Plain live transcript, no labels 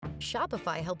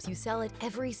Shopify helps you sell at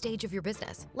every stage of your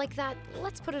business. Like that,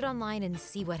 let's put it online and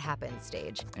see what happens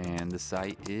stage. And the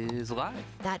site is live.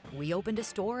 That we opened a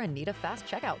store and need a fast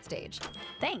checkout stage.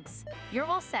 Thanks. You're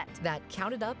all set. That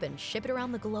count it up and ship it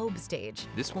around the globe stage.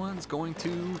 This one's going to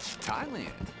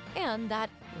Thailand. And that,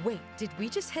 wait, did we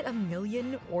just hit 1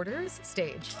 million orders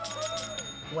stage?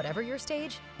 Whatever your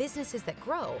stage, businesses that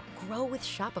grow with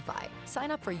Shopify.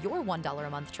 Sign up for your $1 a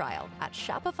month trial at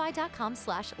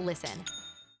shopify.com/listen.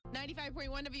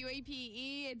 95.1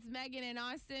 WAPE, it's Megan and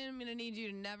Austin. I'm going to need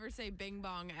you to never say bing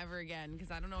bong ever again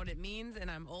because I don't know what it means and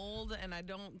I'm old and I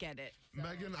don't get it. So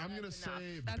Megan, I'm going to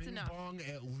say bing bong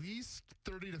at least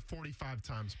 30 to 45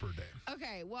 times per day.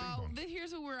 Okay, well,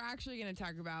 here's what we're actually going to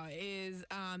talk about is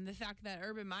the fact that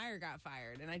Urban Meyer got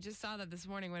fired. And I just saw that this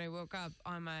morning when I woke up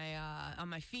on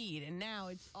my feed, and now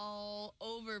it's all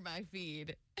over my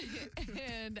feed.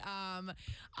 And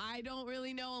I don't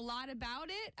really know a lot about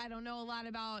it. I don't know a lot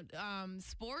about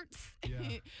sports.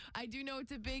 Yeah. I do know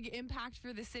it's a big impact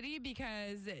for the city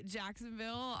because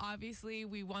Jacksonville, obviously,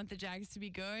 we want the Jags to be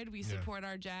good. We support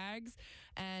our Jags.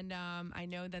 And I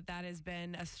know that has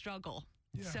been a struggle.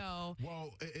 Yeah. So,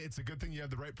 well, it's a good thing you have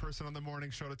the right person on the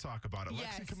morning show to talk about it.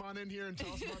 Yes. Lexi, come on in here and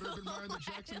tell us about Urban Meyer and the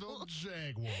Jacksonville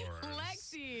Jaguars.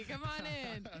 Lexi, come on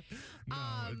in.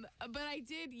 But I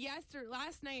did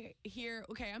last night hear.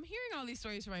 Okay, I'm hearing all these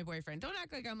stories from my boyfriend. Don't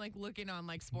act like I'm like looking on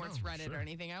like sports Reddit or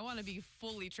anything. I want to be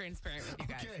fully transparent with you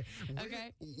guys.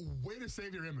 Okay. Way to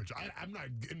save your image. I'm not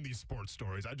in these sports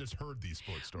stories. I just heard these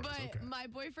sports stories. But my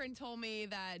boyfriend told me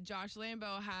that Josh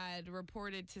Lambo had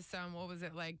reported to some, what was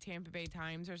it, like Tampa Bay Times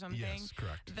or something? Yes,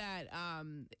 correct. That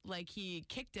like he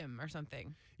kicked him or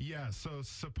something. Yeah, so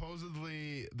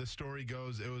supposedly the story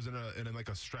goes it was in like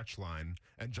a stretch line,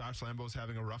 and Josh Lambo's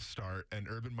having a rough start, and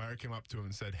Urban Meyer came up to him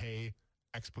and said, "Hey,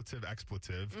 expletive,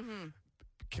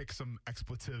 kick some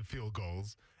expletive field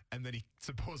goals." And then he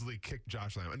supposedly kicked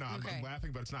Josh Lambo. No, I'm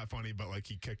laughing, but it's not funny, but like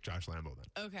he kicked Josh Lambo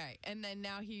then. Okay. And then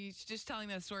now he's just telling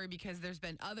that story because there's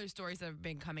been other stories that have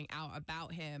been coming out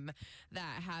about him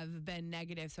that have been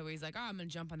negative. So he's like, I'm going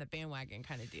to jump on the bandwagon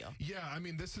kind of deal. Yeah, I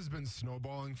mean, this has been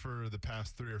snowballing for the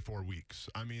past 3 or 4 weeks.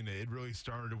 I mean, it really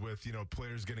started with,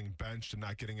 players getting benched and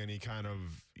not getting any kind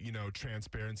of,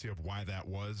 transparency of why that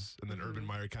was. And then Urban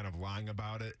Meyer kind of lying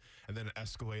about it. And then it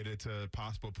escalated to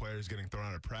possible players getting thrown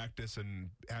out of practice and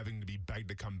having to be begged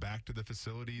to come back to the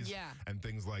facilities and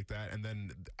things like that. And then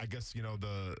I guess,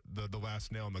 the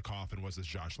last nail in the coffin was this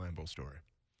Josh Lambo story.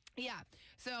 Yeah.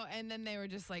 So, and then they were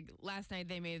just like, last night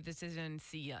they made a decision,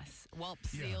 see us. Well,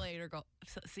 see you later.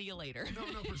 See you later. No,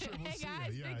 for sure. We'll hey, see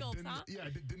guys, ya.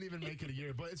 Didn't even make it a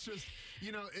year. But it's just,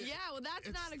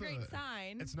 that's not a great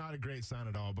sign. It's not a great sign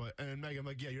at all. But, and Megan,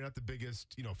 you're not the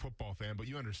biggest, football fan, but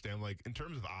you understand, in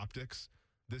terms of optics,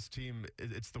 this team,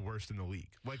 it's the worst in the league.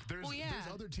 There's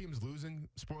other teams losing,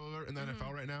 spoiler alert, in the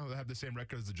NFL right now that have the same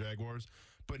record as the Jaguars,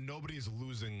 but nobody's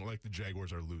losing like the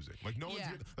Jaguars are losing.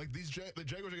 The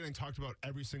Jaguars are getting talked about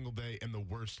every single day in the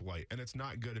worst light, and it's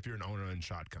not good if you're an owner in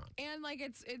ShotCon. And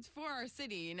it's for our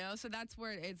city, so that's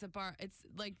where it's it's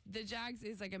like the Jags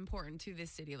is important to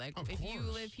this city. If you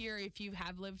live here, if you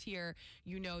have lived here,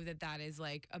 that is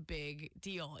a big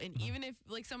deal. And even if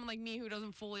someone like me who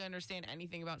doesn't fully understand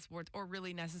anything about sports or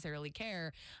really necessarily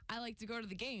care, I like to go to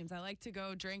the games. I like to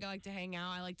go drink. I like to hang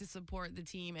out. I like to support the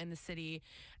team and the city.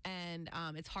 And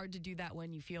it's hard to do that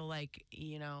when you feel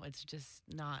it's just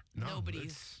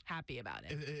nobody's happy about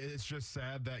it. It's just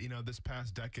sad that, this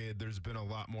past decade, there's been a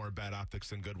lot more bad optics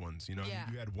than good ones. You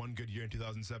had one good year in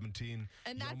 2017.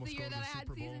 And that's the year that I had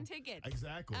season tickets.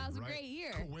 Exactly. That was a great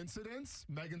year. Coincidence?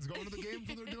 Megan's going to the games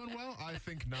when they're doing well? I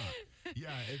think not. Yeah,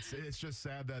 it's just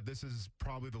sad that this is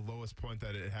probably the lowest point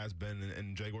that it has been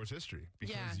in Jaguars history,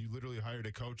 because you literally hired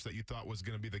a coach that you thought was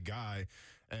going to be the guy,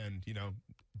 and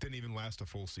didn't even last a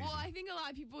full season. Well, I think a lot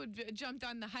of people jumped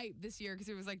on the hype this year because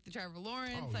it was the Trevor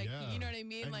Lawrence, you know what I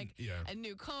mean, and, a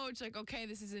new coach, okay,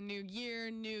 this is a new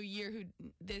year who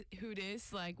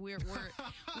this,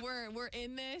 we're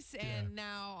in this, and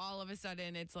now all of a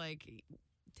sudden it's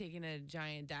taking a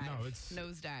giant dive. No, it's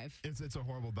nosedive. It's a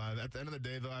horrible dive. At the end of the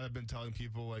day, though, I've been telling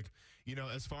people,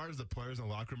 as far as the players in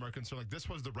the locker room are concerned, this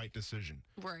was the right decision.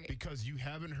 Right. Because you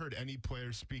haven't heard any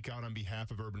players speak out on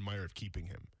behalf of Urban Meyer of keeping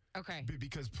him. Okay.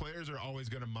 Because players are always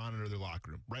going to monitor their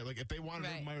locker room, right? If they wanted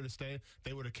Urban Meyer to stay,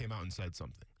 they would have came out and said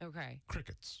something. Okay.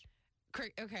 Crickets.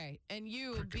 Okay. And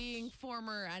you, being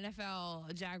former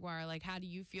NFL Jaguar, how do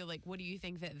you feel? What do you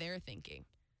think that they're thinking?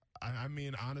 I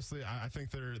mean, honestly, I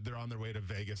think they're on their way to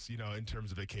Vegas, you know, in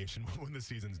terms of vacation when the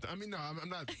season's done. I mean, no, I'm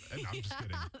not. I'm just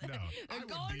kidding. No, I would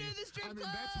going be. to the strip I mean,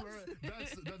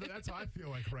 clubs. that's how I feel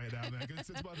like right now, man. It's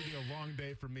about to be a long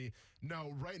day for me.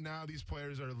 No, right now these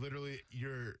players are literally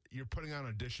you're putting on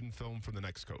audition film for the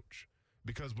next coach.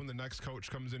 Because when the next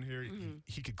coach comes in here,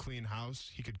 he could clean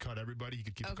house, he could cut everybody, he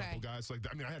could keep a couple guys like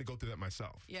that. I mean, I had to go through that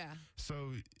myself. Yeah.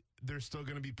 So they're still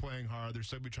going to be playing hard. They're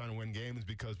still going to be trying to win games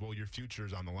because, well, your future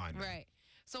is on the line. Right.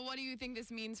 So what do you think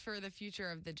this means for the future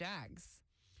of the Jags?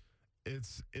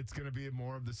 It's going to be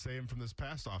more of the same from this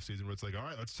past offseason where it's like, all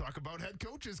right, let's talk about head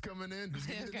coaches coming in. Who's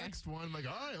going to be the next one? Like,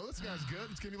 all right, well, this guy's good.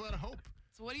 It's going to be a lot of hope.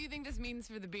 So what do you think this means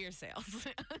for the beer sales?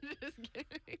 I'm just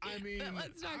kidding. I mean,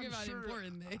 let's talk about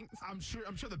important things. I'm sure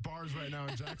the bars right now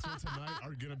in Jacksonville tonight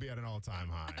are going to be at an all-time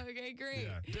high. Okay, great.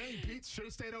 Yeah. Dang, Pete should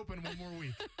have stayed open one more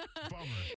week. Bummer.